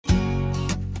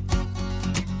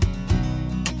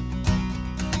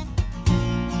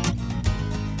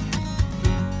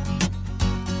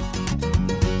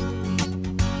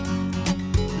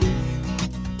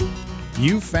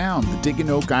You found the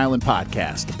Digging Oak Island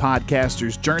podcast, a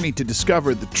podcaster's journey to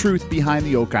discover the truth behind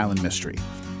the Oak Island mystery.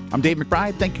 I'm Dave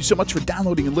McBride. Thank you so much for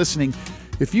downloading and listening.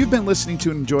 If you've been listening to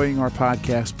and enjoying our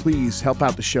podcast, please help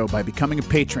out the show by becoming a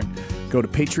patron. Go to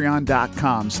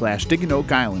patreon.com/Digging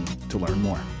Oak Island to learn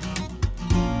more.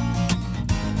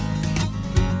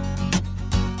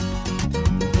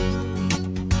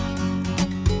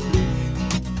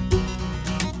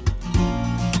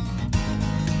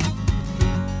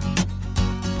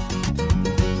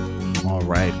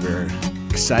 We're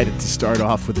excited to start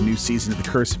off with a new season of The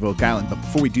Curse of Oak Island. But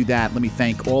before we do that, let me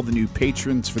thank all the new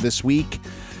patrons for this week.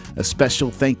 A special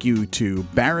thank you to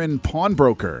Baron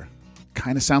Pawnbroker.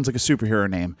 Kind of sounds like a superhero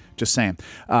name, just saying.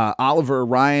 Oliver,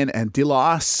 Ryan, and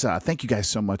Dilos. Thank you guys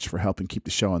so much for helping keep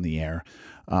the show on the air.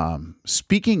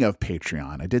 Speaking of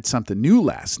Patreon, I did something new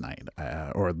last night,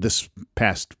 or this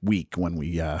past week when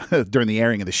we, during the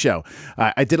airing of the show.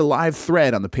 I did a live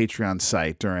thread on the Patreon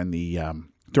site during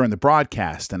the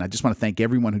broadcast, and I just want to thank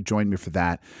everyone who joined me for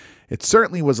that. It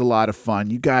certainly was a lot of fun.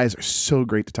 You guys are so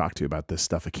great to talk to about this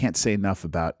stuff. I can't say enough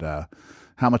about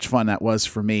how much fun that was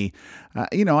for me.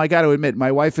 I got to admit,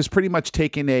 my wife has pretty much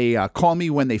taken a call me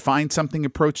when they find something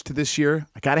approach to this year.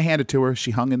 I got to hand it to her.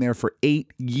 She hung in there for 8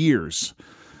 years.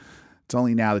 It's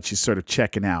only now that she's sort of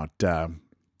checking out.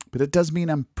 But it does mean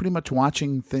I'm pretty much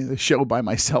watching the show by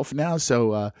myself now.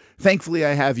 So thankfully,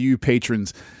 I have you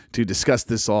patrons to discuss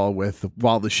this all with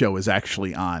while the show is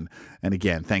actually on. And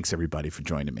again, thanks everybody for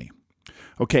joining me.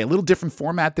 Okay, a little different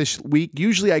format this week.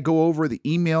 Usually I go over the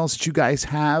emails that you guys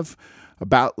have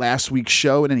about last week's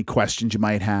show and any questions you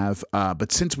might have.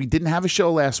 But since we didn't have a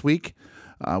show last week,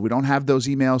 we don't have those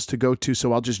emails to go to,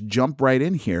 so I'll just jump right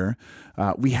in here.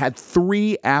 We had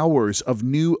 3 hours of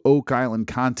new Oak Island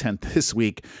content this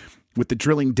week with the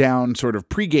drilling down sort of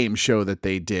pregame show that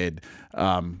they did,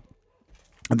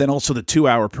 and then also the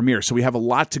 2-hour premiere. So we have a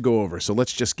lot to go over, so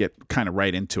let's just get kind of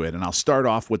right into it. And I'll start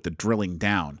off with the drilling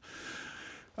down.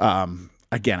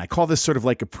 Again, I call this sort of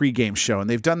like a pregame show, and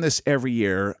they've done this every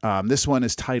year. This one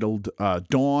is titled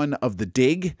Dawn of the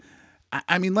Dig.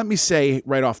 I mean, let me say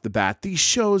right off the bat, these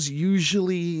shows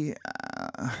usually,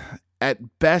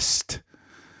 at best,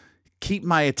 keep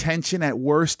my attention. At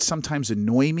worst, sometimes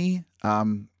annoy me.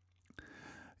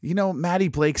 Matty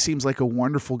Blake seems like a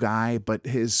wonderful guy, but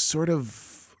his sort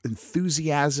of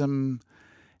enthusiasm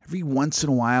every once in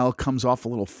a while comes off a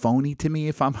little phony to me,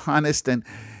 if I'm honest. And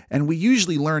we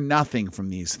usually learn nothing from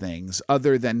these things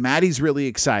other than Matty's really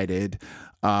excited,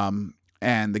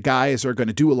 and the guys are going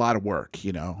to do a lot of work,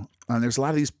 And there's a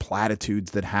lot of these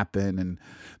platitudes that happen. And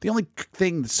the only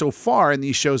thing so far in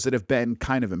these shows that have been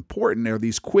kind of important are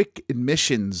these quick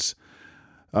admissions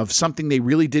of something they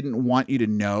really didn't want you to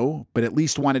know, but at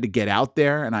least wanted to get out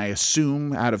there. And I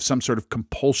assume out of some sort of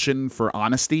compulsion for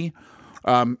honesty.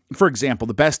 For example,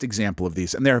 the best example of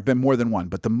these, and there have been more than one,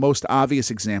 but the most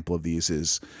obvious example of these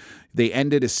is they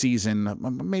ended a season,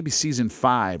 maybe season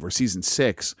 5 or season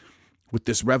 6, with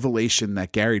this revelation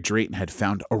that Gary Drayton had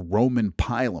found a Roman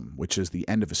pilum, which is the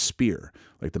end of a spear,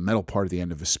 like the metal part of the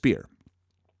end of a spear.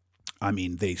 I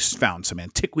mean, they found some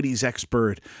antiquities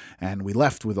expert, and we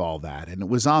left with all that. And it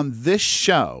was on this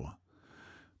show,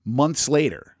 months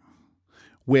later,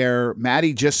 where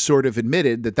Matty just sort of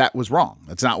admitted that was wrong.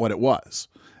 That's not what it was.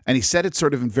 And he said it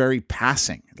sort of in very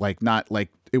passing, not like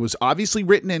it was obviously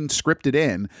written and scripted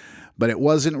in, but it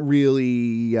wasn't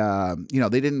really, they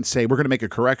didn't say, we're going to make a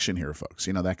correction here, folks,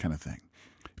 that kind of thing.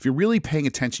 If you're really paying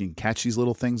attention, you can catch these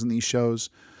little things in these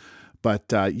shows.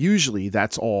 But usually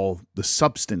that's all the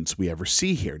substance we ever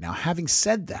see here. Now, having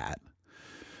said that,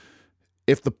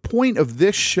 if the point of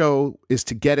this show is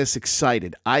to get us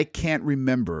excited, I can't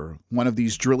remember one of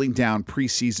these drilling down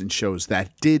preseason shows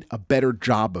that did a better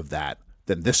job of that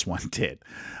than this one did.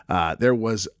 There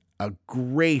was a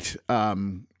great...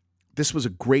 This was a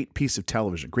great piece of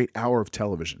television, great hour of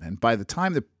television. And by the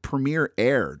time the premiere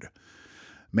aired,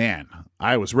 man,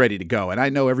 I was ready to go. And I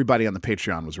know everybody on the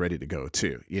Patreon was ready to go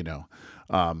too,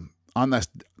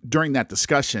 During that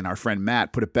discussion, our friend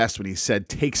Matt put it best when he said,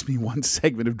 takes me one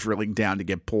segment of drilling down to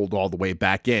get pulled all the way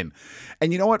back in.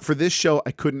 And you know what? For this show,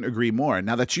 I couldn't agree more.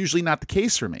 Now, that's usually not the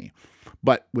case for me.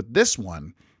 But with this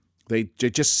one, they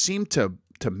just seem to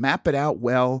map it out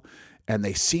well. And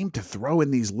they seem to throw in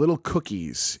these little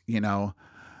cookies,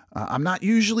 I'm not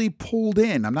usually pulled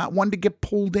in. I'm not one to get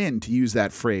pulled in, to use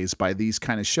that phrase, by these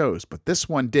kind of shows. But this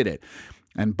one did it.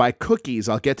 And by cookies,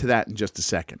 I'll get to that in just a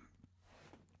second.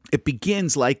 It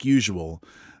begins, like usual,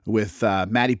 with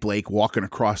Matty Blake walking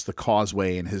across the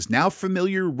causeway in his now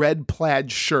familiar red plaid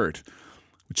shirt,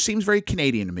 which seems very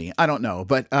Canadian to me. I don't know.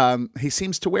 But he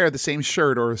seems to wear the same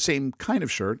shirt or the same kind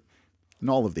of shirt in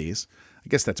all of these. I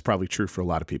guess that's probably true for a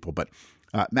lot of people. But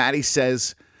Matty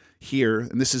says here,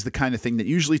 and this is the kind of thing that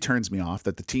usually turns me off,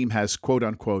 that the team has, quote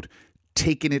unquote,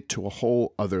 taken it to a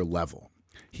whole other level.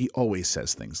 He always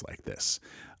says things like this,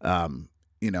 and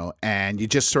you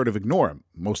just sort of ignore him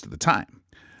most of the time.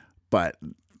 But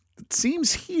it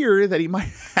seems here that he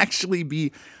might actually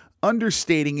be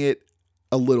understating it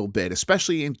a little bit,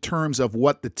 especially in terms of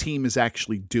what the team is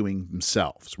actually doing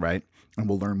themselves, right? And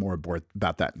we'll learn more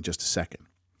about that in just a second.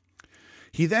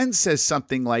 He then says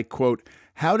something like, quote,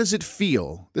 how does it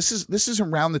feel? This is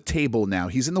around the table now.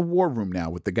 He's in the war room now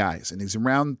with the guys, and he's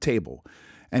around the table.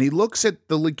 And he looks at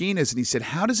the Laginas and he said,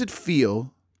 how does it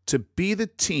feel to be the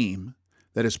team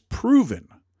that has proven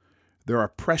there are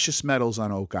precious metals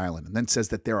on Oak Island? And then says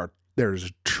that there's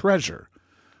a treasure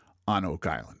on Oak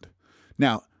Island.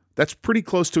 Now, that's pretty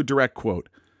close to a direct quote.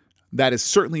 That is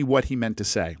certainly what he meant to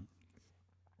say.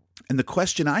 And the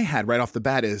question I had right off the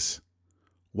bat is,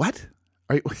 what?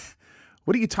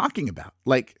 What are you talking about?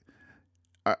 Like,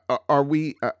 are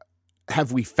we...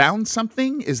 have we found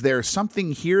something? Is there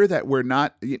something here that we're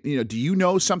not, do you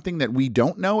know something that we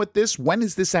don't know at this? When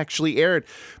is this actually aired?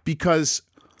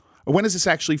 When is this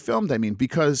actually filmed? I mean,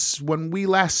 because when we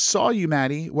last saw you,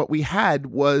 Maddie, what we had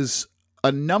was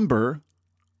a number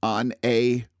on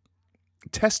a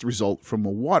test result from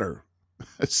a water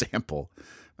sample.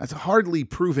 That's hardly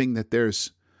proving that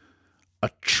there's a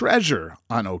treasure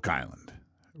on Oak Island,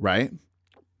 right?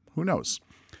 Who knows?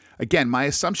 Again, my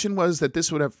assumption was that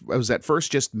this was at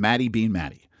first just Matty being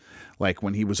Matty. Like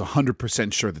when he was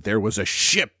 100% sure that there was a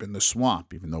ship in the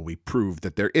swamp, even though we proved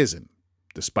that there isn't,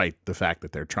 despite the fact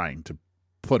that they're trying to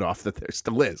put off that there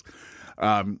still is.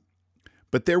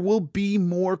 But there will be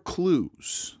more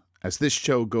clues as this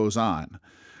show goes on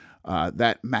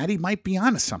that Matty might be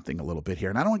onto something a little bit here.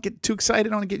 And I don't want to get too excited. I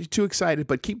don't want to get you too excited,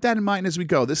 but keep that in mind as we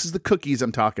go. This is the cookies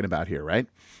I'm talking about here, right?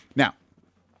 Now,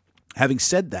 having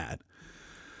said that,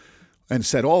 and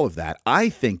said all of that, I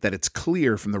think that it's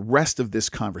clear from the rest of this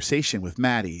conversation with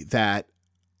Matty that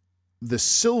the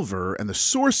silver and the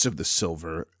source of the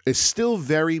silver is still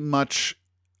very much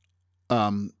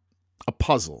a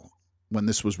puzzle when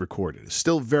this was recorded. It's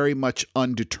still very much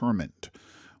undetermined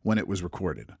when it was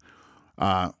recorded.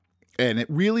 And it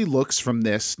really looks from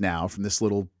this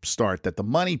little start, that the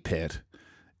money pit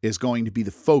is going to be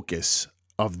the focus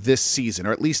of this season,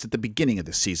 or at least at the beginning of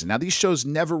the season. Now, these shows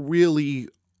never really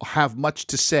have much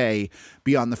to say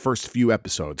beyond the first few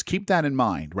episodes. Keep that in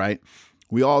mind, right?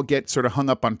 We all get sort of hung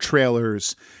up on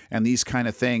trailers and these kind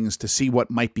of things to see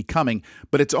what might be coming,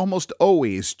 but it's almost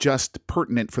always just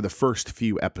pertinent for the first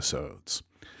few episodes.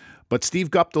 But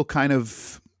Steve Guptill kind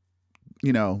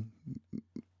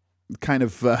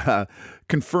of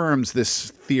confirms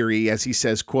this theory as he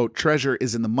says, quote, treasure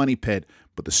is in the money pit,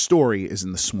 but the story is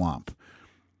in the swamp.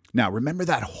 Now, remember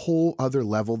that whole other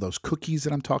level, those cookies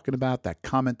that I'm talking about, that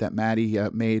comment that Matty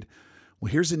made?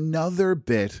 Well, here's another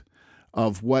bit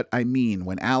of what I mean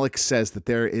when Alex says that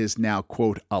there is now,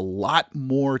 quote, a lot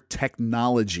more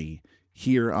technology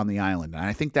here on the island. And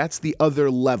I think that's the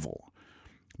other level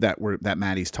that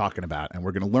Matty's talking about. And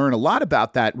we're going to learn a lot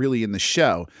about that really in the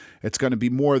show. It's going to be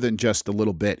more than just a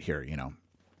little bit here,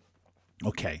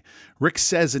 Okay, Rick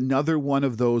says another one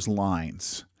of those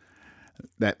lines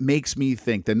that makes me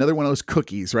think, another one of those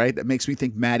cookies, right? That makes me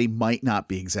think Matty might not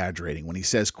be exaggerating when he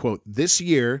says, quote, this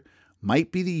year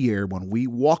might be the year when we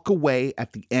walk away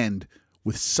at the end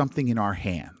with something in our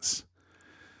hands.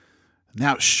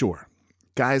 Now, sure,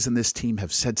 guys in this team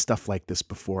have said stuff like this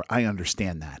before. I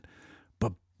understand that.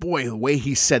 But boy, the way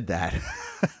he said that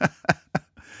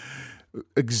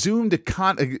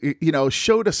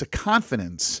showed us a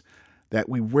confidence that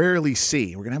we rarely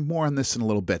see. We're going to have more on this in a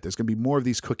little bit. There's going to be more of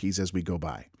these cookies as we go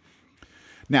by.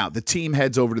 Now, the team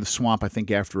heads over to the swamp, I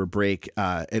think, after a break.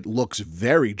 It looks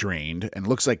very drained, and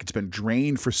looks like it's been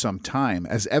drained for some time,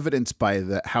 as evidenced by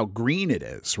how green it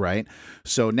is, right?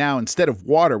 So now, instead of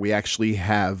water, we actually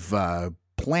have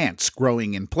plants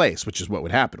growing in place, which is what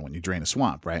would happen when you drain a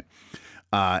swamp, right?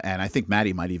 And I think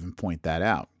Matty might even point that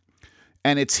out.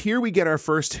 And it's here we get our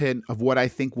first hint of what I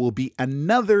think will be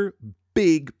another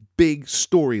big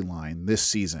storyline this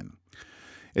season.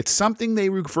 It's something they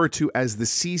refer to as the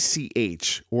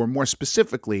CCH, or more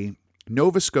specifically,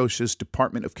 Nova Scotia's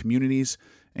Department of Communities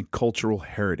and Cultural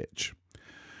Heritage.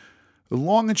 The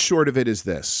long and short of it is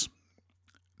this.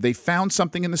 They found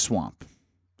something in the swamp,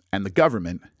 and the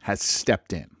government has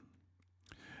stepped in.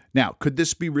 Now, could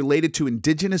this be related to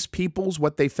indigenous peoples,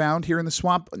 what they found here in the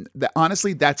swamp?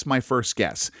 Honestly, that's my first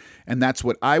guess. And that's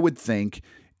what I would think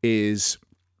is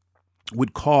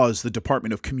would cause the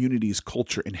Department of Communities,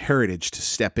 Culture, and Heritage to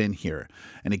step in here.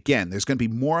 And again, there's going to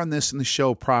be more on this in the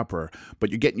show proper, but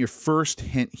you're getting your first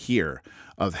hint here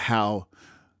of how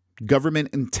government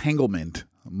entanglement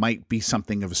might be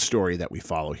something of a story that we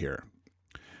follow here.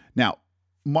 Now,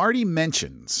 Marty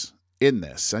mentions in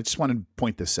this, I just want to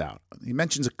point this out, he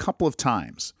mentions a couple of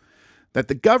times that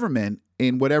the government,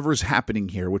 in whatever's happening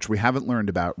here, which we haven't learned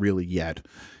about really yet,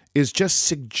 is just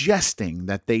suggesting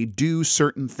that they do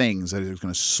certain things that is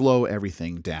going to slow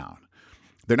everything down.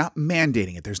 They're not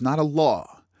mandating it. There's not a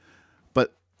law.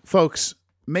 But folks,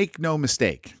 make no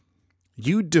mistake.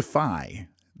 You defy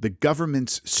the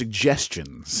government's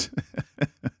suggestions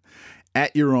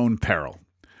at your own peril,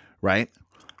 right?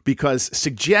 Because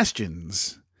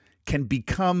suggestions can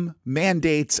become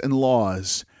mandates and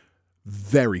laws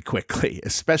very quickly,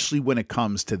 especially when it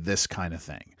comes to this kind of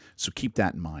thing. So keep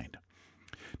that in mind.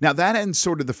 Now, that ends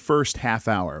sort of the first half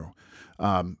hour,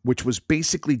 which was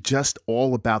basically just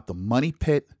all about the money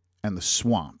pit and the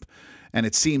swamp. And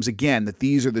it seems, again, that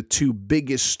these are the two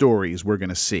biggest stories we're going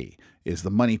to see, is the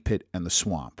money pit and the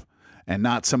swamp, and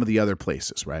not some of the other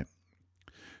places, right?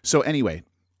 So anyway,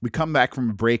 we come back from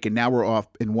a break, and now we're off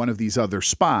in one of these other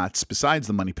spots besides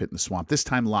the money pit and the swamp, this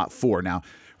time Lot 4. Now,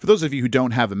 for those of you who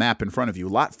don't have a map in front of you,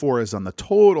 Lot 4 is on the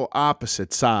total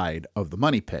opposite side of the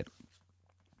money pit.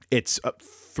 It's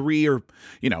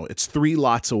it's 3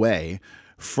 lots away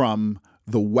from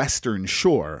the western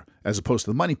shore, as opposed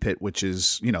to the money pit, which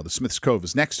is, the Smith's Cove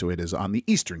is next to it, is on the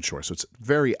eastern shore. So it's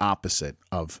very opposite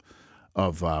of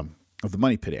the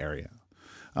money pit area.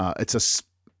 It's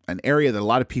an area that a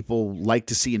lot of people like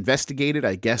to see investigated,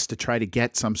 I guess, to try to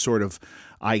get some sort of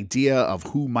idea of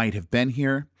who might have been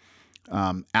here.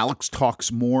 Alex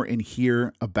talks more in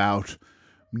here about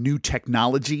new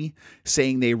technology,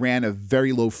 saying they ran a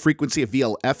very low frequency, a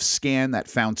VLF scan that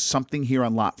found something here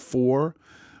on Lot 4.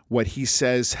 What he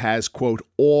says has, quote,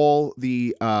 all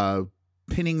the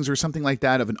pinnings or something like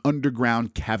that of an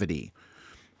underground cavity.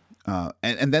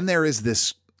 And then there is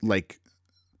this,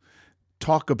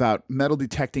 talk about metal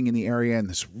detecting in the area and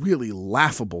this really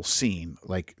laughable scene,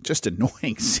 just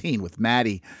annoying scene with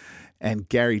Maddie and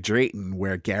Gary Drayton,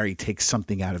 where Gary takes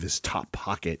something out of his top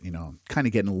pocket, kind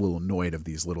of getting a little annoyed of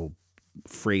these little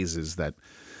phrases that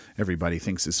everybody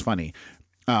thinks is funny.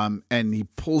 And he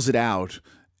pulls it out,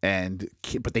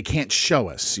 but they can't show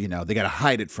us, they got to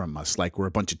hide it from us, like we're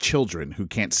a bunch of children who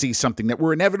can't see something that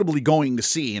we're inevitably going to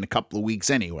see in a couple of weeks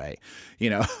anyway,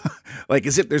 like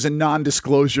as if there's a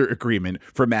non-disclosure agreement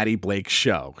for Maddie Blake's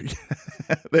show.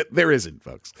 There isn't,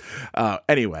 folks.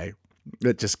 Anyway,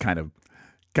 that just kind of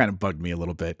bugged me a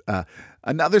little bit.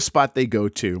 Another spot they go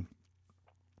to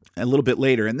a little bit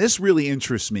later, and this really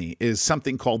interests me, is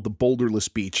something called the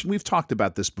Boulderless Beach. And we've talked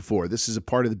about this before. This is a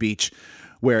part of the beach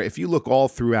where if you look all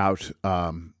throughout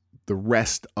the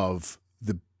rest of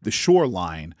the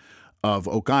shoreline of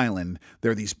Oak Island,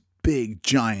 there are these big,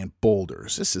 giant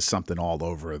boulders. This is something all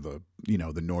over the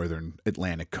northern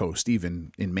Atlantic coast,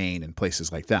 even in Maine and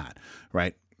places like that,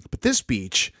 right? But this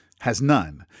beach has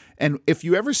none. And if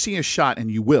you ever see a shot, and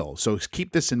you will, so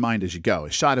keep this in mind as you go,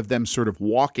 a shot of them sort of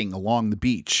walking along the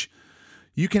beach,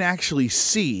 you can actually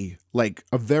see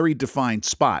a very defined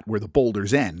spot where the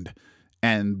boulders end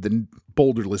and the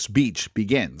boulderless beach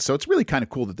begins. So it's really kind of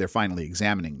cool that they're finally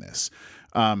examining this.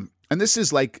 And this is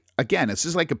this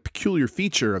is a peculiar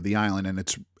feature of the island,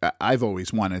 and I've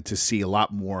always wanted to see a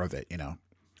lot more of it,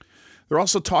 They're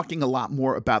also talking a lot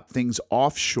more about things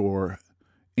offshore,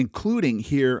 including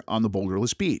here on the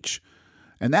boulderless beach.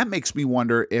 And that makes me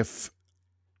wonder if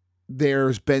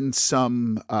there's been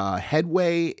some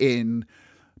headway in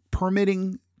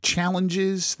permitting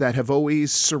challenges that have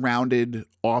always surrounded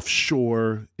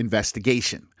offshore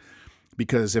investigation.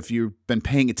 Because if you've been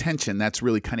paying attention, that's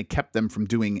really kind of kept them from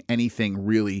doing anything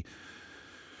really,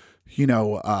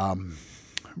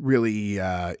 really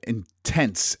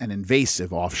intense and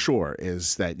invasive offshore.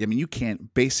 Is that, you can't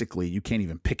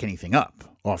even pick anything up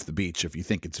off the beach if you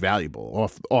think it's valuable,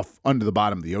 off under the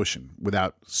bottom of the ocean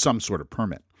without some sort of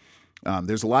permit.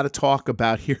 There's a lot of talk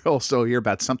about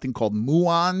about something called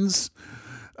muons.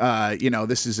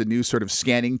 This is a new sort of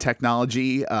scanning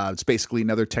technology. It's basically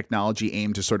another technology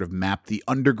aimed to sort of map the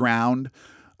underground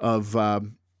of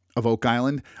Oak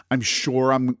Island. I'm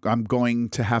sure I'm going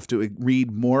to have to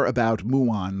read more about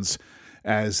muons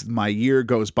as my year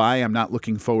goes by. I'm not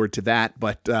looking forward to that,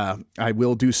 but I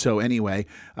will do so anyway.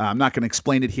 I'm not going to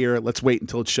explain it here. Let's wait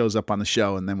until it shows up on the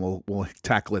show, and then we'll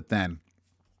tackle it then.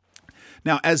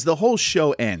 Now, as the whole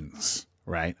show ends,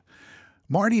 right,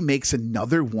 Marty makes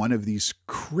another one of these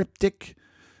cryptic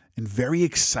and very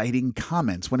exciting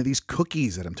comments, one of these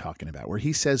cookies that I'm talking about, where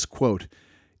he says, quote,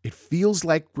 It feels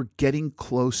like we're getting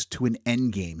close to an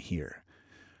end game here.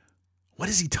 What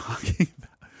is he talking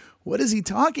about? What is he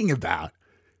talking about?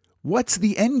 What's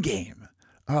the end game?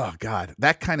 Oh, God,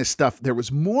 that kind of stuff. There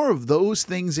was more of those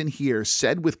things in here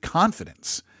said with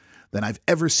confidence than I've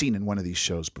ever seen in one of these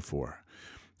shows before.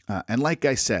 And like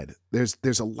I said,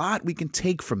 there's a lot we can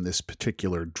take from this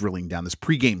particular drilling down, this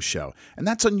pregame show. And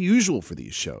that's unusual for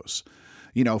these shows.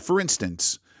 You know, for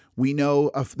instance, we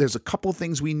know there's a couple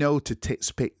things we know to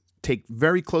take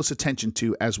very close attention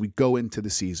to as we go into the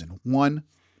season. One,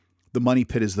 the money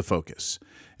pit is the focus.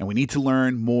 And we need to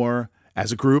learn more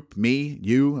as a group, me,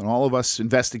 you, and all of us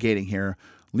investigating here,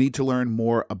 need to learn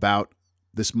more about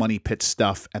this money pit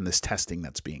stuff and this testing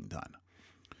that's being done.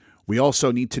 We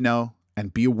also need to know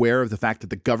and be aware of the fact that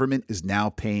the government is now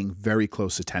paying very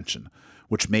close attention,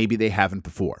 which maybe they haven't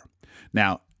before.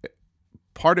 Now,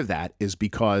 part of that is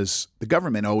because the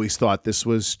government always thought this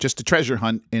was just a treasure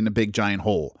hunt in a big giant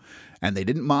hole, and they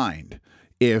didn't mind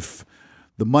if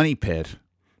the money pit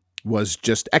was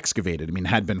just excavated. I mean,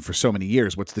 had been for so many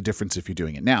years. What's the difference if you're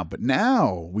doing it now? But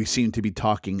now we seem to be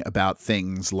talking about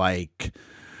things like,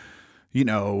 you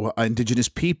know, indigenous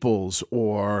peoples,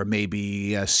 or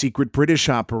maybe a secret British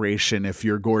operation if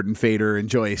you're Gordon Fader and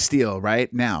Joy Steele,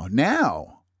 right? Now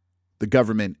the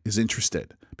government is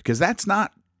interested, because that's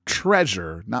not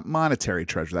treasure, not monetary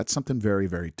treasure. That's something very,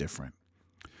 very different.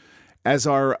 As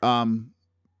our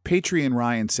Patreon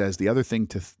Ryan says, the other thing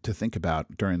to think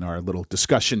about during our little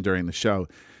discussion during the show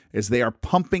is they are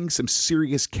pumping some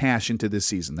serious cash into this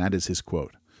season. That is his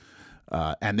quote.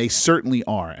 And they certainly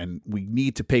are. And we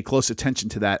need to pay close attention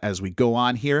to that as we go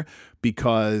on here,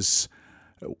 because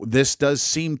this does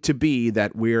seem to be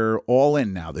that we're all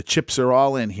in now. The chips are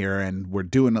all in here, and we're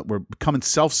becoming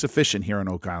self-sufficient here on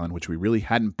Oak Island, which we really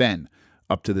hadn't been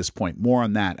up to this point. More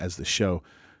on that as the show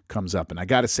comes up. And I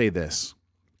got to say this,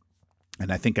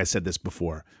 and I think I said this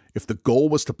before, if the goal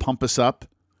was to pump us up,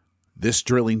 this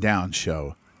drilling down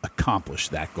show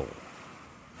accomplished that goal.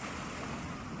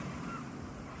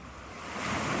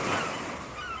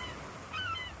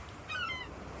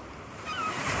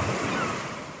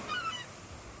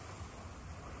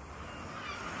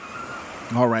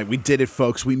 All right, we did it,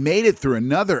 folks. We made it through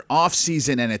another off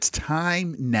season, and it's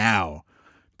time now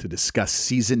to discuss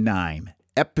Season 9,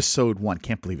 Episode 1.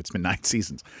 Can't believe it's been 9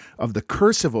 seasons of The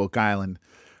Curse of Oak Island,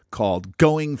 called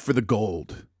Going for the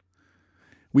Gold.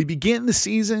 We begin the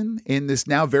season in this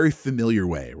now very familiar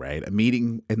way, right? A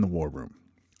meeting in the war room.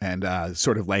 And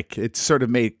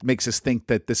makes us think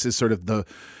that this is sort of the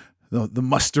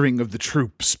mustering of the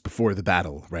troops before the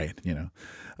battle, right? You know,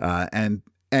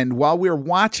 and while we're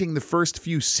watching the first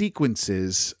few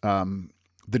sequences,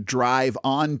 the drive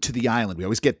onto the island, we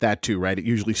always get that too, right? It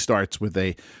usually starts with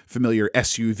a familiar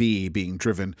SUV being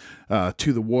driven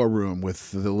to the war room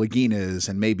with the Laginas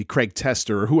and maybe Craig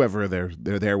Tester or whoever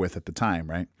they're there with at the time,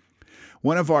 right?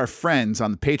 One of our friends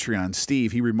on the Patreon,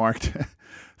 Steve, he remarked,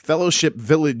 Fellowship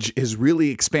Village is really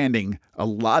expanding, a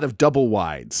lot of double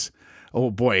wides. Oh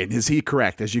boy, and is he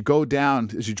correct? As you go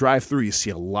down, as you drive through, you see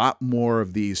a lot more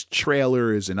of these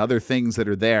trailers and other things that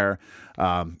are there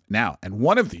now. And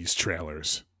one of these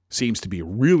trailers seems to be a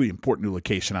really important new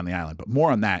location on the island, but more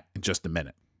on that in just a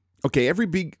minute. Okay,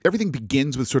 everything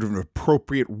begins with sort of an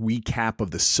appropriate recap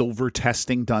of the silver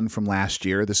testing done from last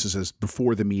year. This is as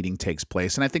before the meeting takes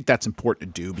place, and I think that's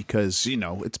important to do because, you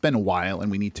know, it's been a while and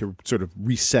we need to sort of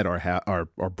reset our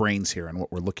brains here on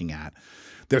what we're looking at.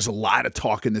 There's a lot of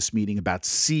talk in this meeting about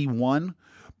C1,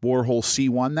 borehole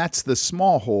C1. That's the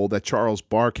small hole that Charles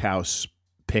Barkhouse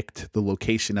picked the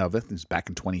location of it. It was back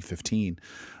in 2015,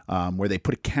 where they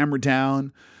put a camera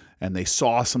down and they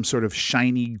saw some sort of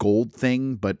shiny gold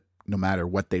thing, but no matter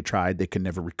what they tried, they could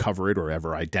never recover it or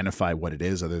ever identify what it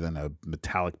is other than a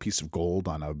metallic piece of gold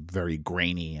on a very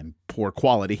grainy and poor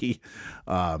quality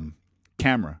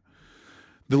camera.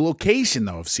 The location,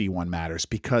 though, of C1 matters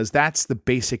because that's the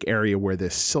basic area where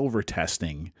this silver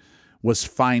testing was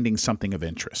finding something of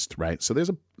interest, right? So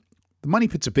the money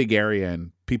pit's a big area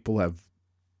and people have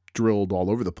drilled all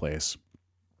over the place,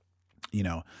 you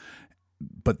know,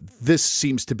 but this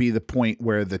seems to be the point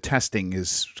where the testing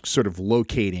is sort of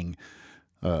locating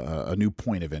a new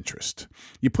point of interest.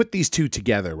 You put these two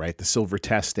together, right? The silver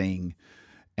testing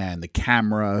and the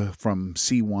camera from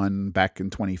C1 back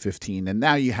in 2015. And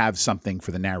now you have something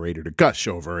for the narrator to gush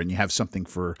over, and you have something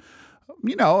for,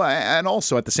 you know, and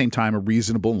also at the same time, a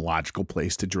reasonable and logical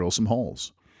place to drill some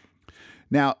holes.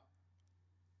 Now,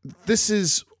 this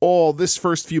is this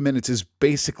first few minutes is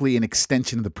basically an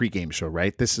extension of the pregame show,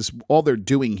 right? This is all they're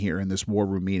doing here in this war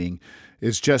room meeting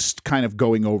is just kind of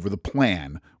going over the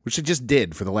plan, which they just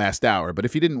did for the last hour. But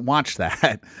if you didn't watch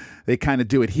that, they kind of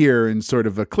do it here in sort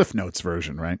of a Cliff Notes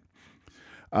version, right?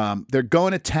 They're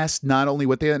going to test not only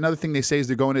another thing they say is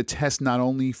they're going to test not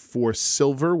only for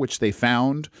silver, which they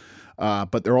found,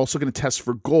 but they're also going to test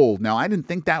for gold. Now, I didn't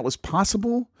think that was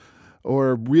possible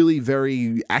or really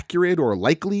very accurate or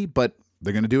likely, but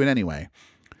they're going to do it anyway.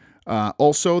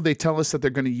 Also, they tell us that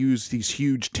they're going to use these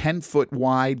huge 10-foot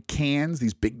wide cans,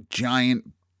 these big,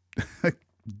 giant,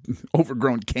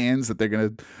 overgrown cans that they're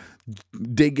going to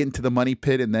dig into the money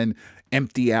pit and then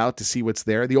empty out to see what's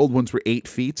there. The old ones were 8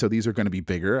 feet, so these are going to be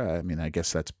bigger. I mean, I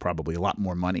guess that's probably a lot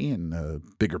more money and a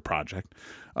bigger project.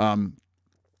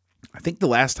 I think the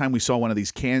last time we saw one of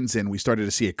these cans in, we started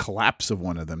to see a collapse of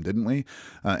one of them, didn't we?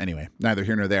 Anyway, neither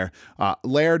here nor there.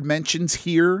 Laird mentions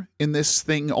here in this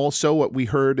thing also what we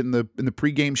heard in the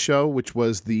pregame show, which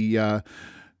was the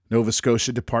Nova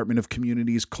Scotia Department of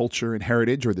Communities, Culture and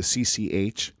Heritage, or the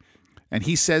CCH. And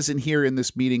he says in here in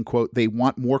this meeting, quote, they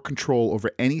want more control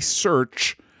over any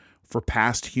search for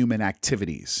past human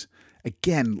activities.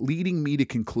 Again, leading me to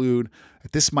conclude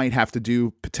that this might have to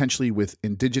do potentially with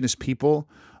Indigenous people,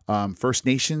 First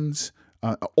Nations,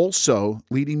 also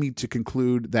leading me to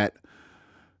conclude that,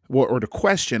 or to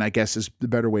question, I guess is the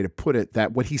better way to put it,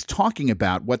 that what he's talking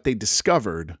about, what they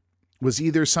discovered, was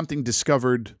either something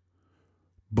discovered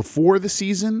before the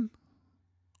season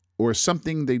or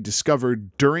something they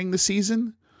discovered during the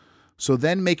season. So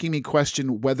then making me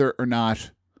question whether or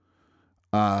not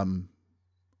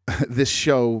this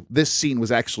scene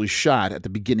was actually shot at the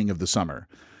beginning of the summer.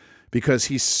 Because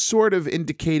he's sort of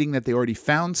indicating that they already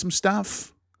found some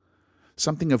stuff,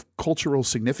 something of cultural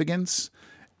significance,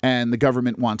 and the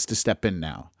government wants to step in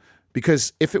now.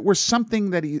 Because if it were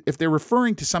something if they're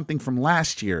referring to something from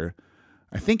last year,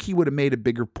 I think he would have made a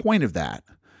bigger point of that.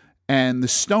 And the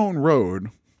Stone Road,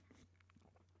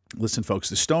 listen, folks,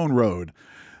 the Stone Road,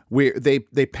 where they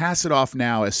pass it off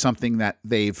now as something that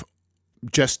they've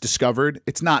just discovered.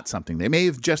 It's not something. They may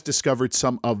have just discovered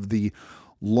some of the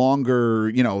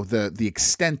longer, the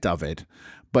extent of it,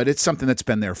 but it's something that's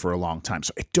been there for a long time.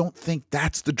 So I don't think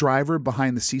that's the driver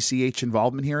behind the CCH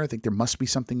involvement here. I think there must be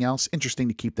something else. Interesting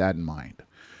to keep that in mind.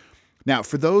 Now,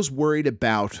 for those worried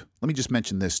about, let me just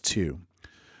mention this too.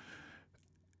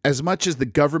 As much as the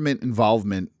government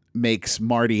involvement makes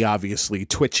Marty obviously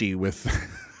twitchy with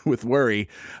worry,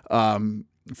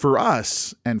 for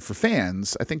us and for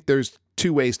fans, I think there's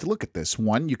two ways to look at this.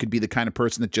 One, you could be the kind of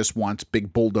person that just wants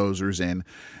big bulldozers in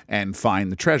and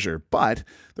find the treasure. But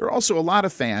there are also a lot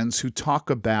of fans who talk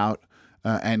about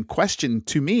and question,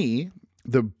 to me,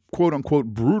 the quote-unquote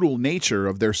brutal nature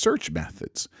of their search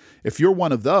methods. If you're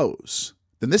one of those,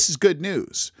 then this is good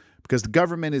news because the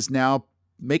government is now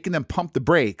making them pump the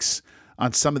brakes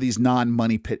on some of these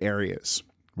non-money pit areas,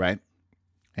 right?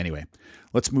 Anyway,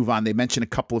 let's move on. They mentioned a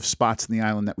couple of spots in the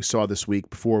island that we saw this week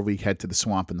before we head to the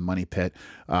swamp and the money pit.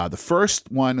 The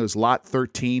first one was Lot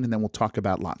 13, and then we'll talk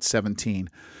about Lot 17.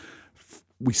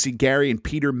 We see Gary and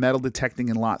Peter metal detecting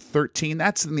in Lot 13.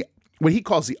 That's in what he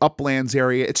calls the uplands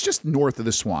area. It's just north of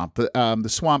the swamp. The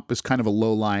swamp is kind of a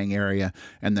low-lying area,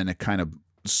 and then it kind of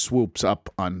swoops up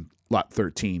on Lot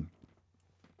 13.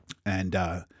 And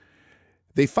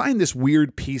they find this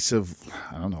weird piece of,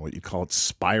 I don't know what you call it,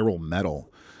 spiral metal.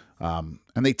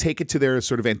 And they take it to their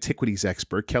sort of antiquities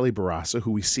expert, Kelly Barassa,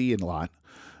 who we see in Lot,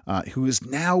 who is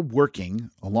now working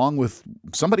along with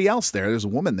somebody else there. There's a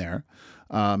woman there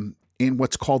in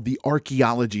what's called the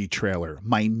Archaeology Trailer,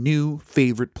 my new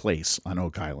favorite place on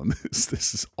Oak Island.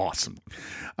 This is awesome.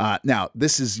 Now,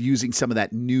 this is using some of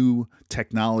that new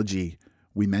technology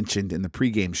we mentioned in the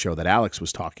pregame show that Alex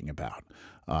was talking about.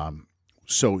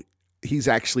 So he's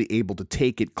actually able to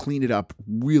take it, clean it up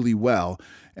really well,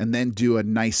 and then do a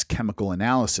nice chemical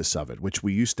analysis of it, which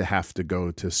we used to have to go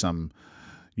to some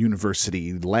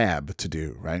university lab to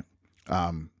do, right?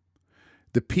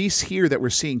 The piece here that we're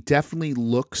seeing definitely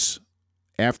looks,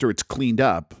 after it's cleaned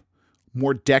up,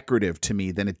 more decorative to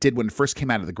me than it did when it first came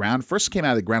out of the ground. First came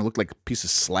out of the ground, it looked like a piece of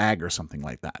slag or something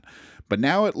like that. But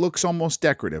now it looks almost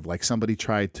decorative, like somebody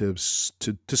tried to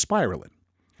spiral it.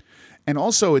 And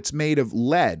also, it's made of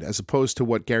lead, as opposed to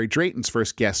what Gary Drayton's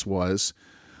first guess was,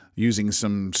 using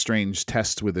some strange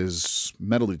tests with his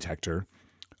metal detector.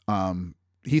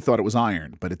 He thought it was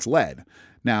iron, but it's lead.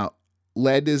 Now,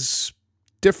 lead is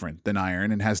different than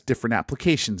iron and has different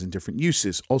applications and different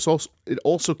uses. Also, it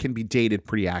also can be dated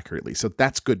pretty accurately, so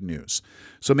that's good news.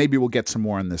 So maybe we'll get some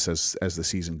more on this as the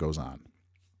season goes on.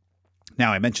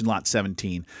 Now, I mentioned Lot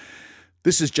 17.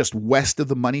 This is just west of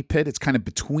the Money Pit. It's kind of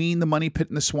between the Money Pit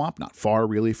and the swamp, not far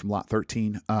really from Lot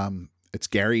 13. It's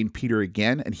Gary and Peter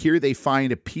again. And here they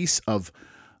find a piece of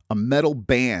a metal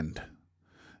band.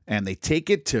 And they take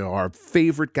it to our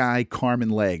favorite guy, Carmen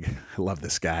Legg. I love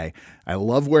this guy. I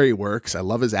love where he works. I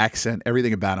love his accent.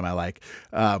 Everything about him I like.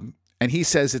 And he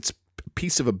says it's a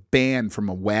piece of a band from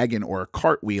a wagon or a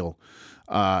cartwheel.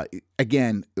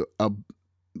 Again,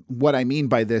 what I mean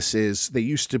by this is they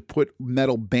used to put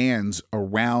metal bands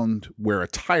around where a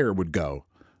tire would go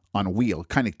on a wheel,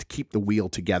 kind of to keep the wheel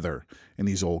together in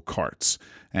these old carts.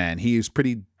 And he is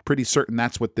pretty certain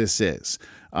that's what this is.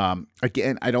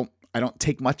 Again, I don't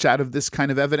take much out of this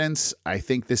kind of evidence. I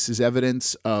think this is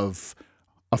evidence of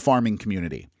a farming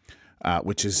community,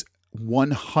 which is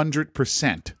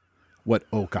 100% what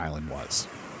Oak Island was.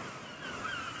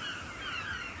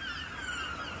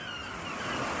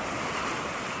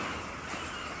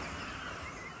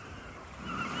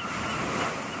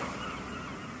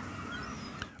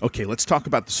 Okay, let's talk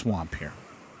about the swamp here.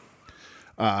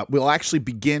 We'll actually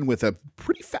begin with a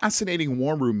pretty fascinating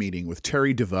war room meeting with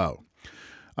Terry DeVoe.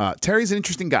 Terry's an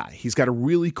interesting guy. He's got a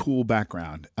really cool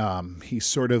background. He's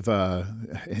sort of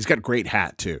he's got a great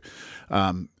hat too.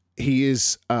 He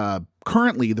is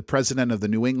currently the president of the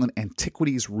New England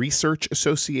Antiquities Research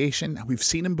Association. We've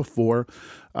seen him before.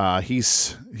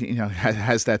 He's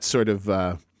has that sort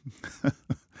of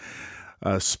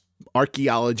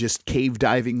archaeologist cave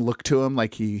diving look to him,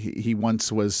 like he once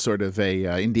was sort of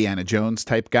a Indiana Jones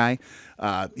type guy.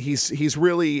 He's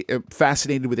really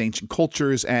fascinated with ancient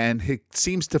cultures, and he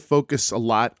seems to focus a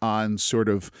lot on sort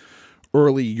of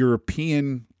early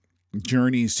European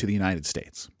journeys to the United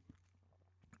States.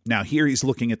 Now here he's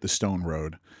looking at the Stone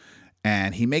Road,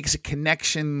 and he makes a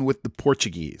connection with the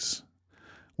Portuguese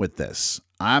with this.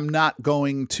 I'm not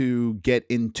going to get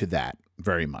into that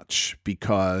very much,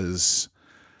 because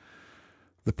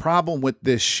the problem with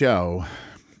this show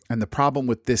and the problem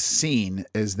with this scene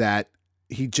is that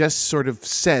he just sort of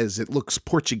says it looks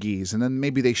Portuguese, and then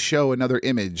maybe they show another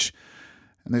image,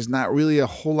 and there's not really a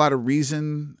whole lot of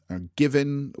reason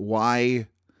given why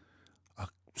a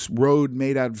road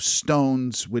made out of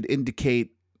stones would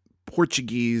indicate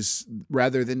Portuguese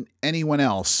rather than anyone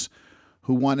else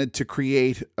who wanted to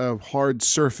create a hard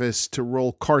surface to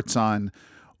roll carts on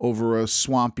over a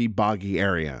swampy, boggy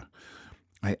area.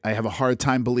 I have a hard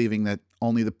time believing that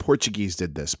only the Portuguese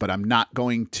did this, but I'm not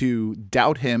going to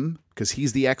doubt him because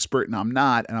he's the expert and I'm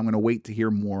not, and I'm going to wait to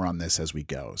hear more on this as we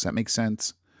go. Does that make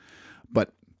sense?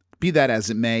 But be that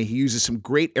as it may, he uses some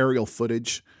great aerial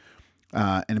footage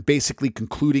and basically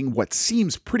concluding what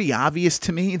seems pretty obvious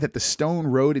to me, that the Stone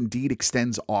Road indeed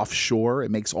extends offshore. It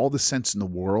makes all the sense in the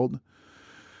world.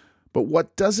 But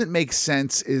what doesn't make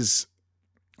sense is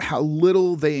how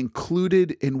little they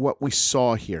included in what we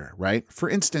saw here, right? For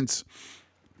instance,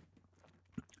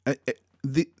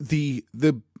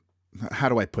 the how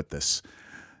do I put this?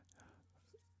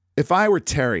 If I were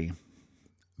Terry,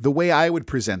 the way I would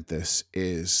present this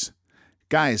is,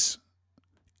 guys,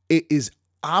 it is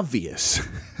obvious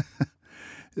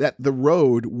that the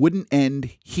road wouldn't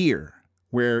end here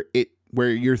where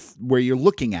you're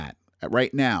looking at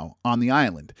right now on the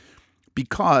island,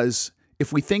 because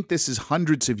if we think this is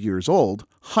hundreds of years old,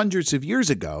 hundreds of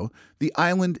years ago, the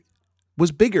island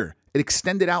was bigger. It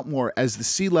extended out more as the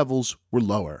sea levels were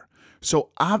lower. So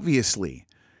obviously,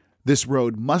 this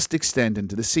road must extend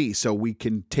into the sea so we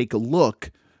can take a look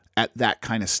at that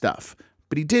kind of stuff.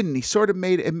 But he didn't. He sort of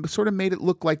made it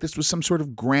look like this was some sort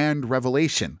of grand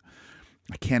revelation.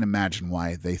 I can't imagine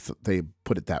why they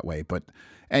put it that way. But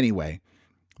anyway,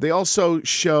 they also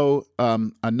show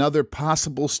another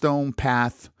possible stone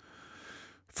path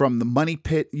from the Money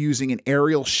Pit using an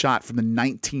aerial shot from the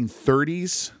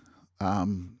 1930s.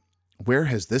 Where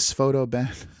has this photo been?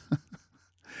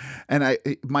 And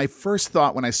my first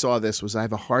thought when I saw this was I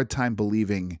have a hard time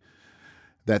believing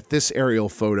that this aerial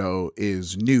photo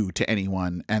is new to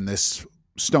anyone and this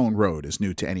Stone Road is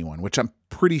new to anyone, which I'm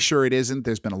pretty sure it isn't.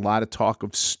 There's been a lot of talk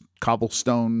of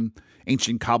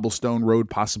ancient cobblestone road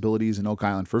possibilities in Oak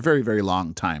Island for a very, very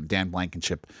long time. Dan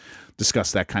Blankenship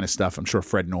discussed that kind of stuff. I'm sure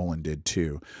Fred Nolan did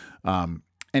too.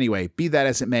 Anyway, be that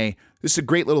as it may, this is a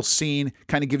great little scene.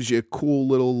 Kind of gives you a cool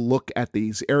little look at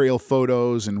these aerial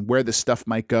photos and where this stuff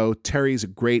might go. Terry's a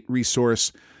great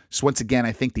resource. So once again,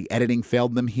 I think the editing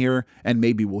failed them here, and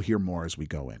maybe we'll hear more as we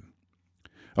go in.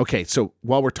 Okay, so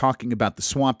while we're talking about the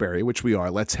swamp area, which we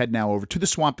are, let's head now over to the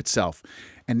swamp itself.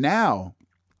 And now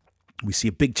we see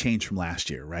a big change from last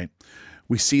year, right?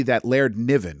 We see that Laird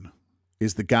Niven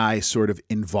is the guy sort of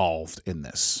involved in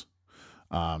this.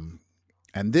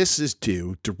 And this is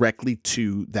due directly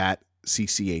to that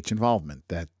CCH involvement,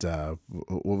 that,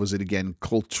 what was it again?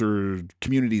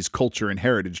 Communities, Culture, and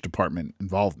Heritage Department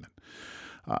involvement.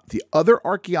 The other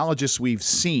archaeologists we've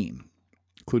seen,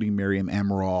 including Miriam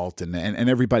Emerald and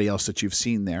everybody else that you've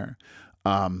seen there,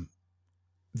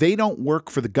 they don't work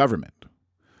for the government.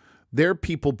 They're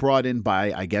people brought in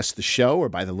by, I guess, the show or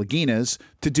by the Laginas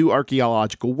to do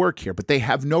archaeological work here, but they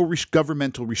have no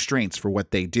governmental restraints for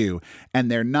what they do,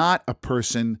 and they're not a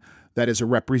person that is a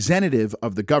representative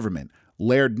of the government.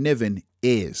 Laird Niven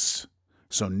is.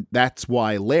 So that's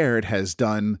why Laird has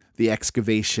done the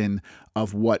excavation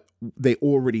of what they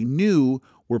already knew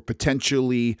were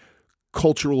potentially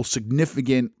cultural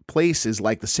significant places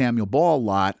like the Samuel Ball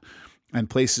lot and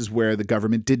places where the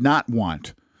government did not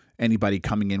want anybody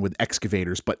coming in with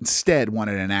excavators, but instead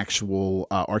wanted an actual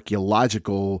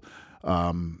archaeological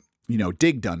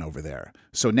dig done over there.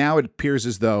 So now it appears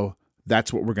as though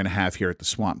that's what we're going to have here at the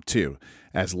swamp too,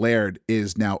 as Laird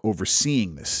is now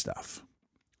overseeing this stuff.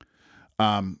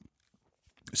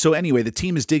 So anyway, the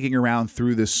team is digging around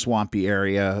through this swampy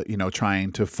area,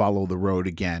 trying to follow the road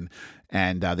again,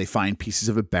 and they find pieces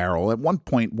of a barrel. At one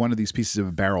point, one of these pieces of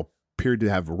a barrel appeared to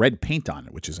have red paint on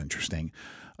it, which is interesting.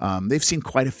 They've seen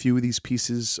quite a few of these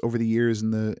pieces over the years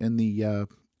in the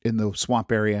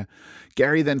swamp area.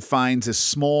 Gary then finds a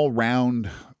small, round,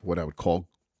 what I would call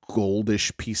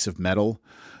goldish piece of metal.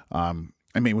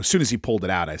 As soon as he pulled it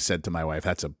out, I said to my wife,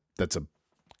 "That's a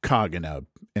cog in a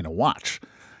watch."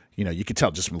 You could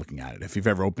tell just from looking at it. If you've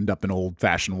ever opened up an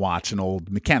old-fashioned watch, an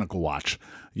old mechanical watch,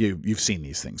 you've seen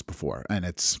these things before, and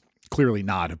it's clearly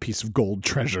not a piece of gold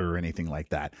treasure or anything like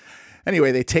that.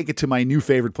 Anyway, they take it to my new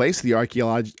favorite place, the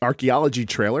archaeology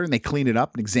trailer, and they clean it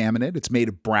up and examine it. It's made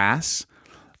of brass.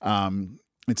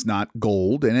 It's not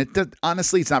gold, and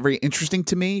honestly, it's not very interesting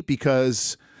to me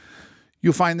because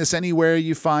you'll find this anywhere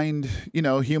you find,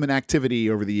 human activity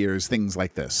over the years, things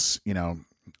like this,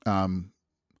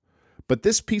 But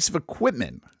this piece of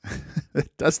equipment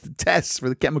that does the tests for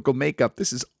the chemical makeup,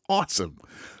 this is awesome.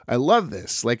 I love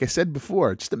this. Like I said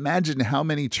before, just imagine how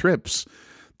many trips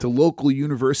to local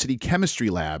university chemistry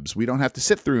labs we don't have to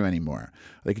sit through anymore.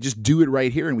 They could just do it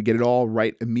right here and we get it all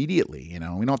right immediately. We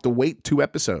don't have to wait 2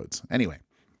 episodes. Anyway,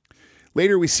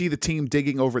 later we see the team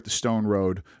digging over at the Stone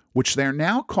Road, which they're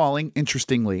now calling,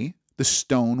 interestingly, the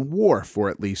Stone Wharf, or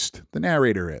at least the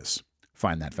narrator is.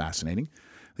 Find that fascinating.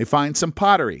 They find some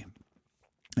pottery.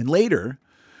 And later,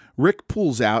 Rick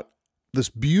pulls out this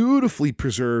beautifully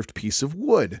preserved piece of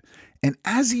wood. And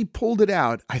as he pulled it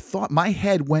out, I thought my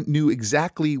head knew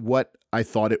exactly what I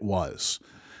thought it was.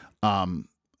 And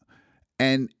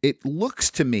it looks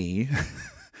to me,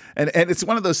 and it's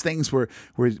one of those things where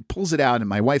he pulls it out, and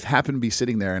my wife happened to be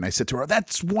sitting there, and I said to her,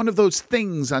 "That's one of those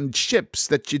things on ships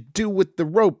that you do with the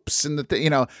ropes and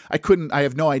I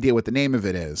have no idea what the name of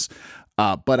it is."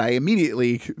 But I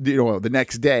immediately, the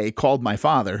next day called my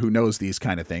father, who knows these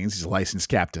kind of things. He's a licensed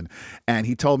captain. And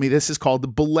he told me this is called the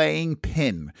belaying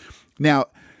pin. Now,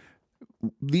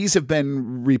 these have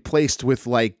been replaced with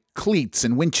like cleats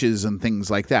and winches and things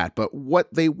like that. But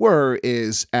what they were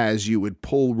is as you would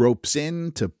pull ropes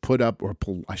in to put up, or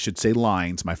pull, I should say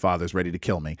lines. My father's ready to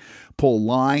kill me. Pull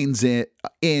lines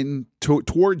in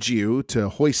towards you to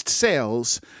hoist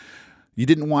sails. You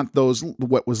didn't want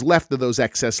what was left of those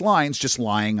excess lines just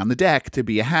lying on the deck to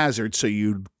be a hazard. So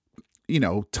you'd,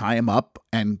 tie them up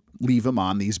and leave them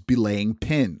on these belaying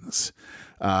pins.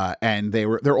 And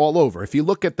they're all over. If you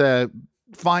look at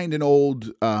find an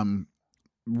old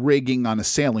rigging on a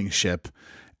sailing ship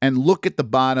and look at the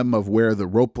bottom of where the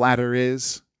rope ladder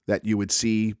is that you would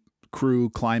see crew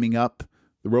climbing up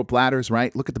the rope ladders,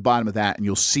 right? Look at the bottom of that and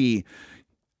you'll see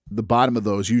the bottom of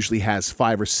those usually has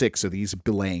 5 or 6 of these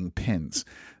belaying pins.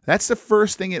 That's the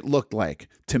first thing it looked like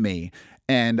to me.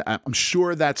 And I'm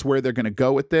sure that's where they're going to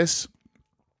go with this.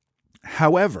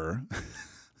 However,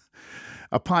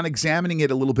 upon examining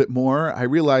it a little bit more, I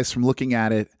realized from looking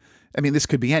at it, this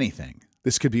could be anything.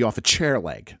 This could be off a chair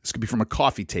leg. This could be from a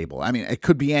coffee table. It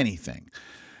could be anything.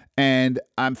 And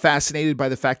I'm fascinated by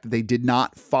the fact that they did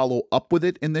not follow up with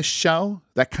it in this show.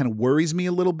 That kind of worries me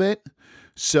a little bit.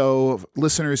 So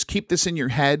listeners, keep this in your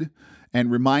head and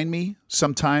remind me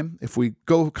sometime. If we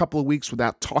go a couple of weeks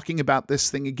without talking about this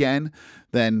thing again,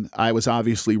 then I was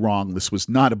obviously wrong. This was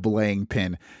not a belaying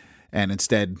pin and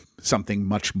instead something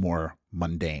much more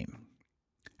mundane.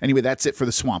 Anyway, that's it for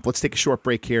the swamp. Let's take a short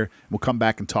break here. We'll come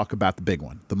back and talk about the big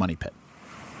one, the money pit.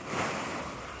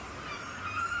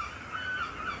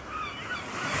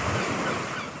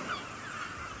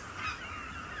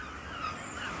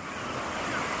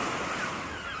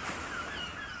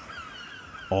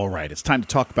 All right, it's time to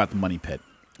talk about the money pit.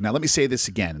 Now, let me say this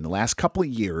again. In the last couple of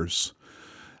years,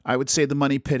 I would say the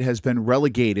Money Pit has been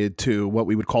relegated to what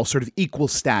we would call sort of equal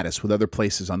status with other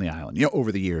places on the island,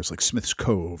 over the years, like Smith's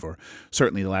Cove, or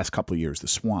certainly the last couple of years, the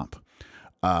Swamp.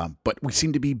 But we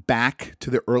seem to be back to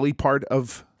the early part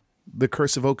of the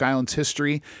Curse of Oak Island's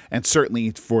history, and certainly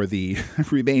for the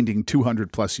remaining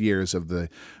 200 plus years of the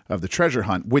treasure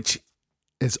hunt, which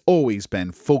has always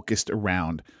been focused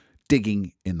around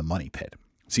digging in the Money Pit.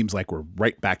 Seems like we're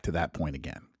right back to that point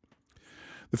again.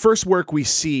 The first work we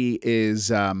see is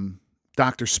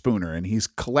Dr. Spooner, and he's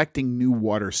collecting new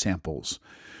water samples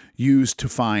used to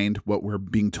find what we're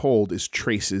being told is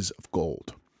traces of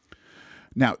gold.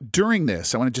 Now, during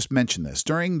this, I want to just mention this.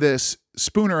 During this,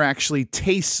 Spooner actually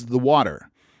tastes the water.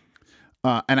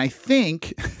 And I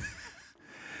think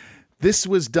this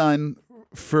was done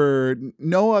for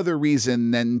no other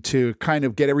reason than to kind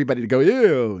of get everybody to go,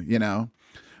 ew,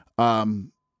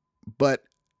 But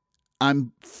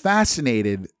I'm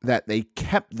fascinated that they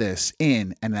kept this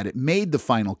in and that it made the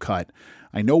final cut.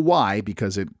 I know why,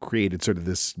 because it created sort of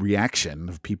this reaction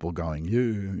of people going,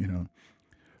 ew,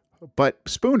 But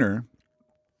Spooner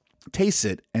tastes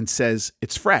it and says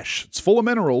it's fresh. It's full of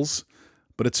minerals,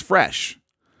 but it's fresh.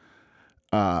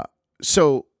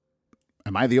 So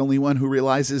am I the only one who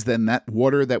realizes then that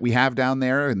water that we have down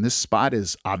there in this spot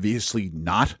is obviously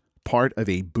not part of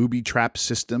a booby trap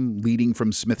system leading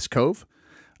from Smith's Cove?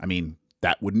 I mean,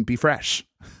 that wouldn't be fresh.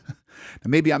 Now,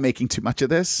 maybe I'm making too much of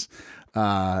this,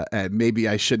 and maybe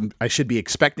I should be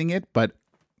expecting it, but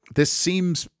this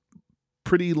seems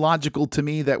pretty logical to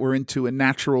me that we're into a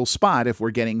natural spot if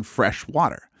we're getting fresh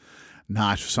water,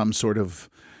 not some sort of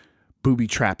booby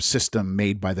trap system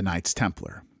made by the Knights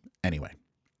Templar. Anyway,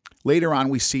 later on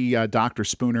we see Dr.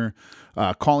 Spooner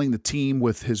calling the team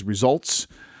with his results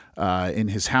in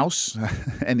his house,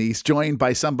 and he's joined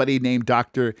by somebody named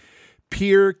Dr.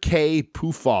 Pierre K.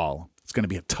 Pufal. It's going to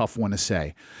be a tough one to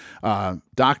say.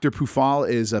 Dr. Pufal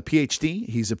is a PhD.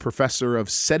 He's a professor of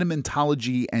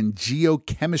sedimentology and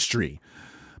geochemistry,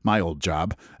 my old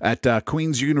job, at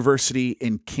Queen's University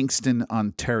in Kingston,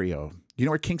 Ontario. You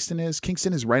know where Kingston is?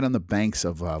 Kingston is right on the banks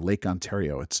of Lake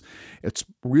Ontario. It's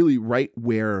really right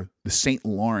where the St.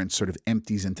 Lawrence sort of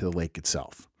empties into the lake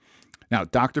itself. Now,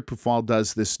 Dr. Pufal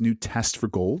does this new test for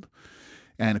gold.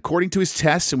 And according to his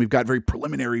tests, and we've got very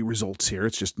preliminary results here,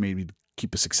 it's just maybe to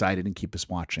keep us excited and keep us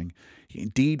watching, he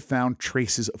indeed found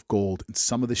traces of gold in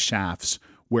some of the shafts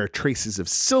where traces of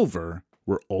silver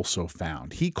were also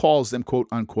found. He calls them, quote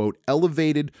unquote,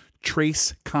 elevated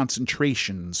trace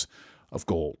concentrations of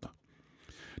gold.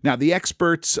 Now, the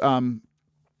experts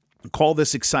call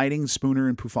this exciting. Spooner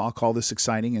and Pufal call this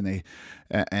exciting,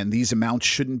 and these amounts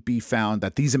shouldn't be found.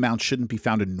 That these amounts shouldn't be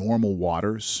found in normal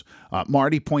waters.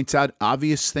 Marty points out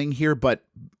obvious thing here, but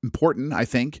important. I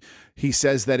think he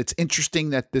says that it's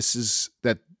interesting that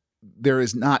there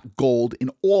is not gold in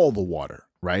all the water,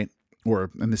 right?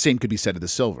 And the same could be said of the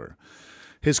silver.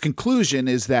 His conclusion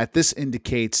is that this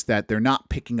indicates that they're not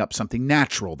picking up something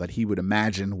natural that he would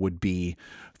imagine would be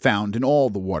found in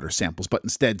all the water samples, but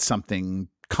instead something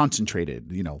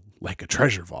concentrated, like a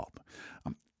treasure vault.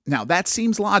 Now, that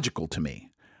seems logical to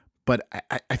me, but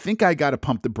I think I got to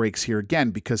pump the brakes here again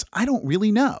because I don't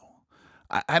really know.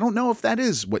 I don't know if that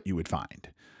is what you would find.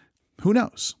 Who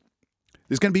knows?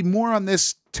 There's going to be more on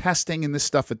this testing and this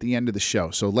stuff at the end of the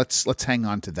show, so let's hang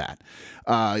on to that.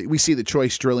 We see the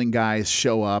Choice Drilling guys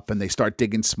show up, and they start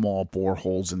digging small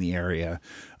boreholes in the area.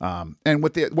 And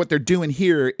what they're doing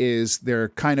here is they're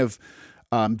kind of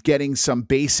getting some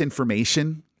base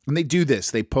information. And they do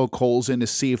this. They poke holes in to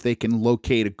see if they can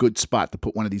locate a good spot to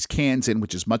put one of these cans in,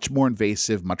 which is much more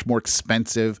invasive, much more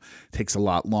expensive, takes a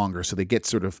lot longer. So they get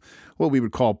sort of what we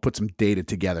would call put some data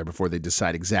together before they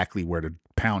decide exactly where to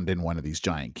pound in one of these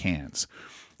giant cans.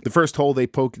 The first hole they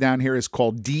poke down here is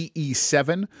called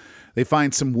DE7. They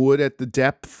find some wood at the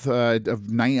depth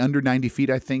of under 90 feet,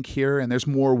 I think, here. And there's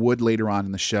more wood later on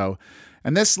in the show.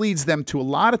 And this leads them to a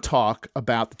lot of talk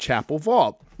about the Chapel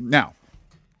Vault. Now,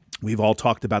 we've all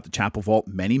talked about the Chapel Vault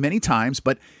many, many times,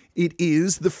 but it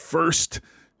is the first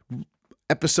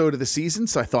episode of the season,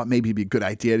 so I thought maybe it'd be a good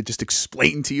idea to just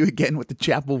explain to you again what the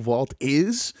Chapel Vault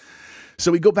is.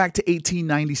 So we go back to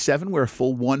 1897. We're a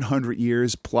full 100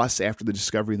 years plus after the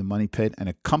discovery of the Money Pit, and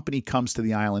a company comes to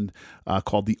the island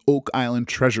called the Oak Island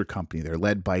Treasure Company. They're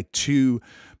led by two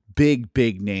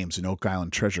big names in Oak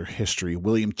Island treasure history,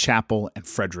 William Chappell and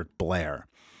Frederick Blair.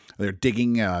 They're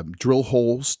digging drill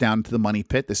holes down to the Money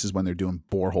Pit. This is when they're doing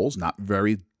boreholes, not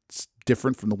very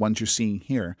different from the ones you're seeing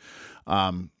here.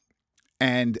 And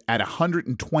at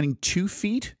 122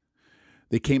 feet,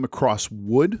 they came across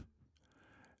wood.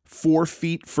 4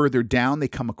 feet further down, they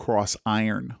come across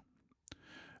iron.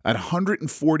 At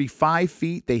 145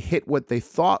 feet, they hit what they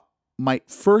thought might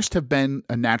first have been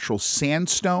a natural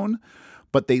sandstone,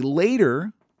 but they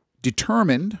later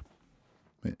determined,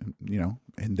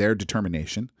 in their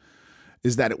determination,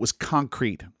 is that it was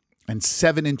concrete and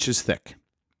 7 inches thick.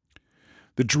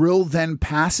 The drill then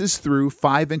passes through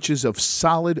 5 inches of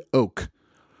solid oak,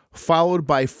 followed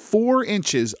by 4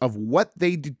 inches of what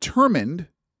they determined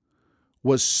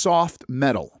was soft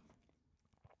metal.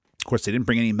 Of course, they didn't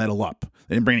bring any metal up.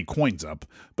 They didn't bring any coins up,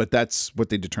 but that's what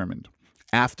they determined.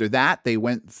 After that, they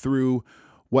went through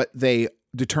what they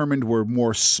determined were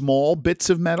more small bits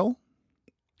of metal,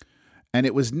 and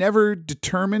it was never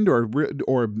determined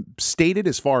or stated,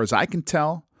 as far as I can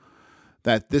tell,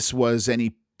 that this was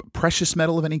any precious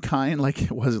metal of any kind. Like,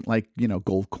 it wasn't like,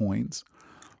 gold coins.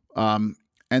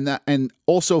 And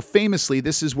also famously,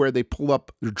 this is where they pull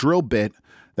up the drill bit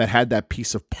that had that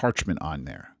piece of parchment on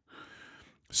there.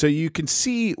 So you can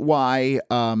see why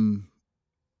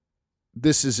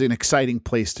this is an exciting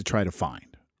place to try to find.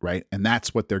 Right? And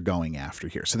that's what they're going after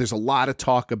here. So there's a lot of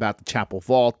talk about the chapel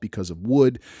vault because of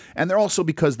wood, and they're also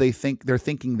because they're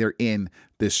thinking they're in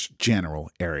this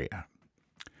general area.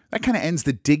 That kind of ends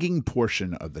the digging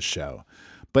portion of the show.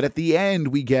 But at the end,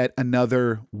 we get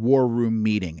another war room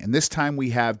meeting. And this time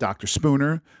we have Dr.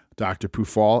 Spooner, Dr.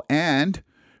 Pufall, and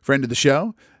friend of the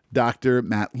show, Dr.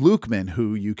 Matt Lukeman,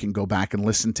 who you can go back and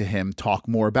listen to him talk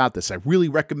more about this. I really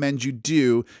recommend you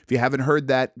do. If you haven't heard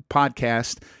that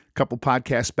podcast, a couple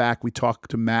podcasts back, we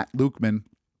talked to Matt Lukeman,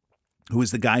 who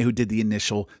is the guy who did the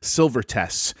initial silver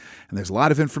tests. And there's a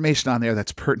lot of information on there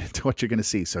that's pertinent to what you're going to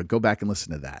see. So go back and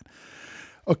listen to that.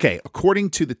 Okay, according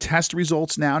to the test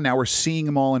results now we're seeing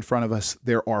them all in front of us.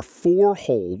 There are 4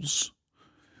 holes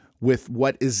with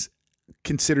what is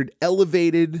considered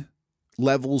elevated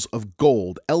levels of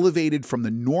gold, elevated from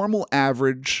the normal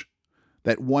average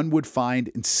that one would find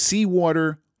in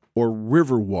seawater or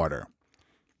river water.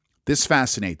 This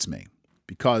fascinates me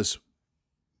because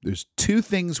there's 2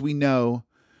 things we know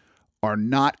are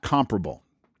not comparable.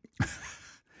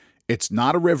 It's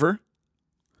not a river,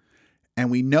 and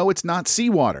we know it's not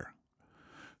seawater.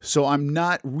 So I'm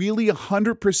not really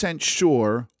 100%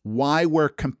 sure why we're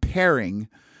comparing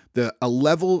a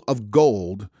level of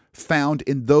gold found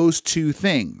in those 2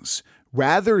 things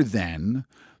rather than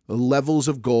the levels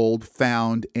of gold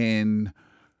found in,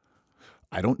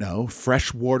 I don't know,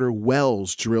 freshwater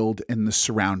wells drilled in the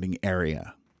surrounding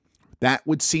area. That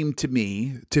would seem to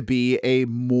me to be a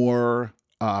more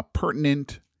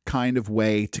pertinent kind of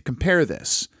way to compare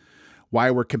this.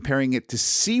 Why we're comparing it to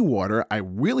seawater, I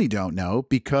really don't know,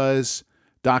 because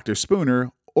Dr.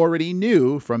 Spooner already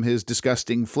knew from his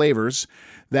disgusting flavors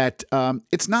that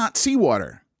it's not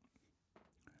seawater.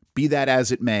 Be that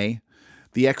as it may,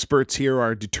 the experts here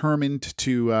are determined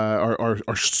to,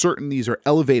 are certain these are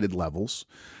elevated levels.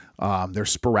 They're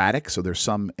sporadic, so there's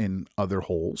some in other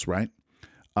holes, right?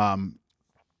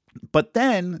 But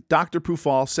then Dr.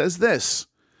 Pufall says this,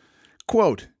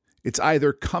 quote, "It's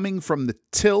either coming from the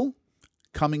till,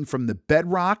 coming from the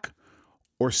bedrock,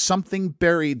 or something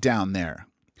buried down there."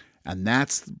 And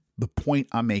that's the point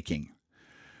I'm making.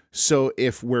 So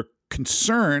if we're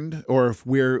concerned, or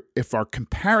if our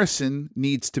comparison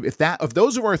needs to, if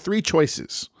those are our 3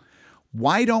 choices,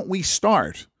 why don't we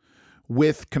start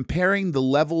with comparing the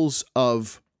levels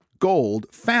of gold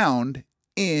found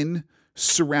in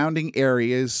surrounding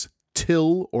areas,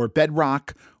 till or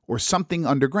bedrock or something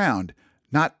underground,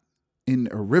 not in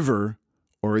a river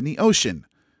or in the ocean,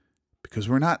 because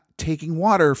we're not taking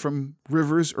water from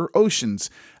rivers or oceans.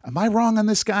 Am I wrong on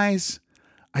this, guys?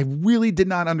 I really did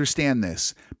not understand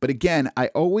this. But again, I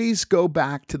always go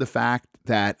back to the fact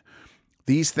that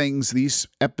these things, these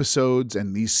episodes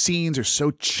and these scenes are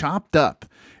so chopped up,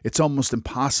 it's almost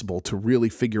impossible to really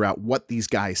figure out what these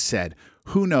guys said.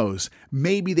 Who knows?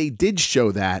 Maybe they did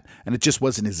show that and it just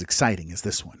wasn't as exciting as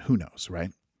this one. Who knows,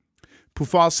 right?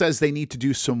 Pufall says they need to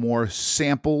do some more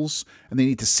samples and they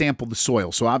need to sample the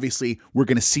soil. So obviously we're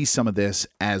going to see some of this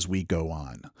as we go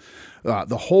on.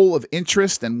 The hole of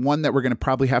interest, and one that we're going to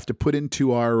probably have to put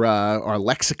into our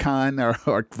lexicon,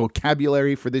 our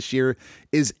vocabulary for this year,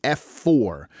 is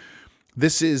F4.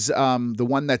 This is the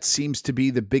one that seems to be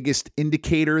the biggest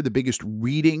indicator, the biggest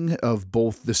reading of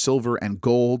both the silver and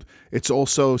gold. It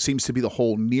also seems to be the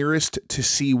hole nearest to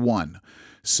C1.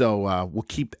 So we'll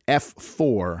keep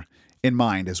F4 in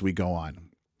mind as we go on.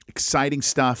 Exciting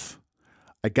stuff.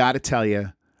 I got to tell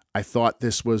you, I thought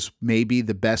this was maybe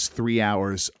the best 3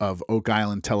 hours of Oak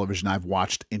Island television I've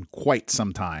watched in quite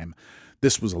some time.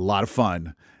 This was a lot of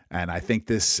fun, and I think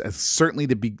this certainly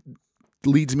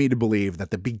leads me to believe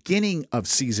that the beginning of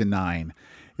Season 9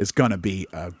 is going to be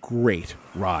a great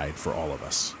ride for all of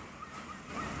us.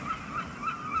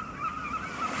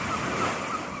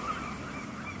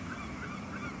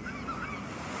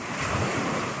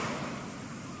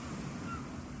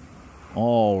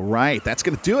 All right, that's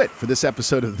going to do it for this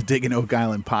episode of the Digging Oak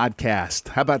Island podcast.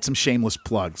 How about some shameless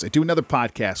plugs? I do another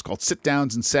podcast called Sit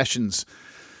Downs and Sessions.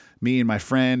 Me and my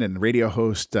friend and radio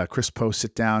host Chris Post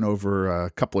sit down over a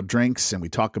couple of drinks and we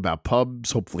talk about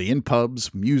pubs, hopefully in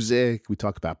pubs, music. We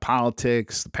talk about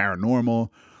politics, the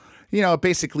paranormal,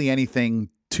 basically anything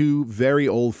two very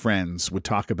old friends would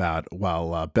talk about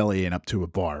while bellying up to a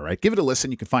bar, right? Give it a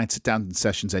listen. You can find Sit Downs and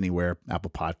Sessions anywhere,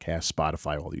 Apple Podcasts,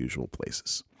 Spotify, all the usual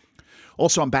places.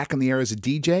 Also, I'm back on the air as a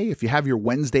DJ. If you have your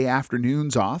Wednesday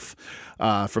afternoons off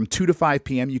from 2 to 5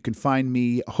 p.m., you can find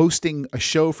me hosting a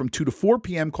show from 2 to 4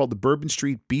 p.m. called the Bourbon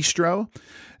Street Bistro,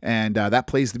 and that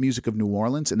plays the music of New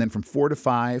Orleans. And then from 4 to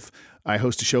 5, I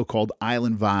host a show called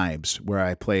Island Vibes, where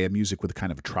I play music with a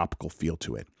kind of a tropical feel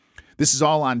to it. This is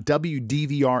all on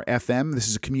WDVR-FM. This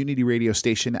is a community radio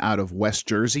station out of West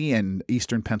Jersey and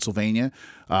Eastern Pennsylvania.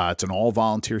 It's an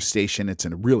all-volunteer station. It's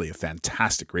really a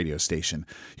fantastic radio station.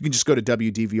 You can just go to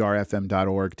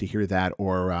WDVRFM.org to hear that,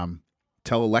 or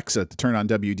tell Alexa to turn on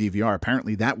WDVR.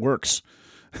 Apparently that works.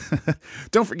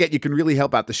 Don't forget, you can really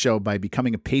help out the show by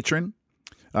becoming a patron.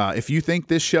 If you think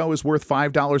this show is worth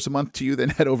 $5 a month to you, then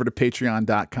head over to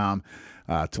patreon.com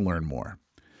to learn more.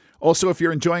 Also, if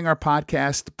you're enjoying our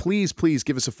podcast, please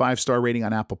give us a 5-star rating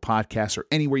on Apple Podcasts or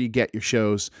anywhere you get your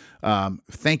shows.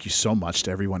 Thank you so much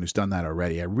to everyone who's done that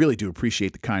already. I really do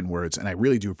appreciate the kind words, and I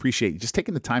really do appreciate you just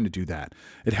taking the time to do that.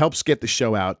 It helps get the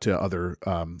show out to other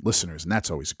listeners, and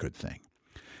that's always a good thing.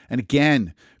 And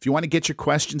again, if you want to get your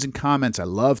questions and comments, I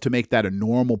love to make that a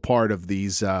normal part of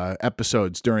these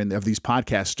episodes of these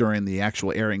podcasts during the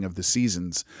actual airing of the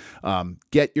seasons.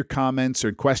 Get your comments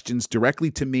or questions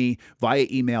directly to me via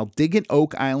email,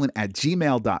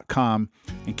 digginoakisland@gmail.com.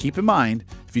 And keep in mind,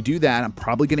 if you do that, I'm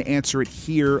probably going to answer it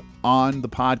here on the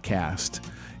podcast.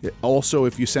 Also,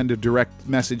 if you send a direct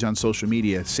message on social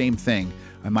media, same thing.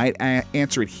 I might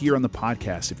answer it here on the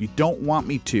podcast. If you don't want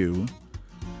me to,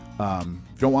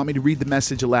 read the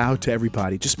message aloud to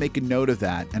everybody, just make a note of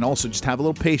that. And also just have a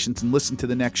little patience and listen to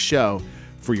the next show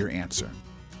for your answer.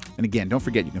 And again, don't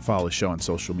forget you can follow the show on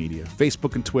social media.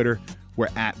 Facebook and Twitter, we're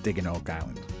at Digging Oak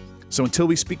Island. So until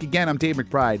we speak again, I'm Dave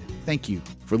McBride. Thank you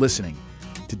for listening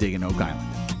to Digging Oak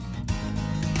Island.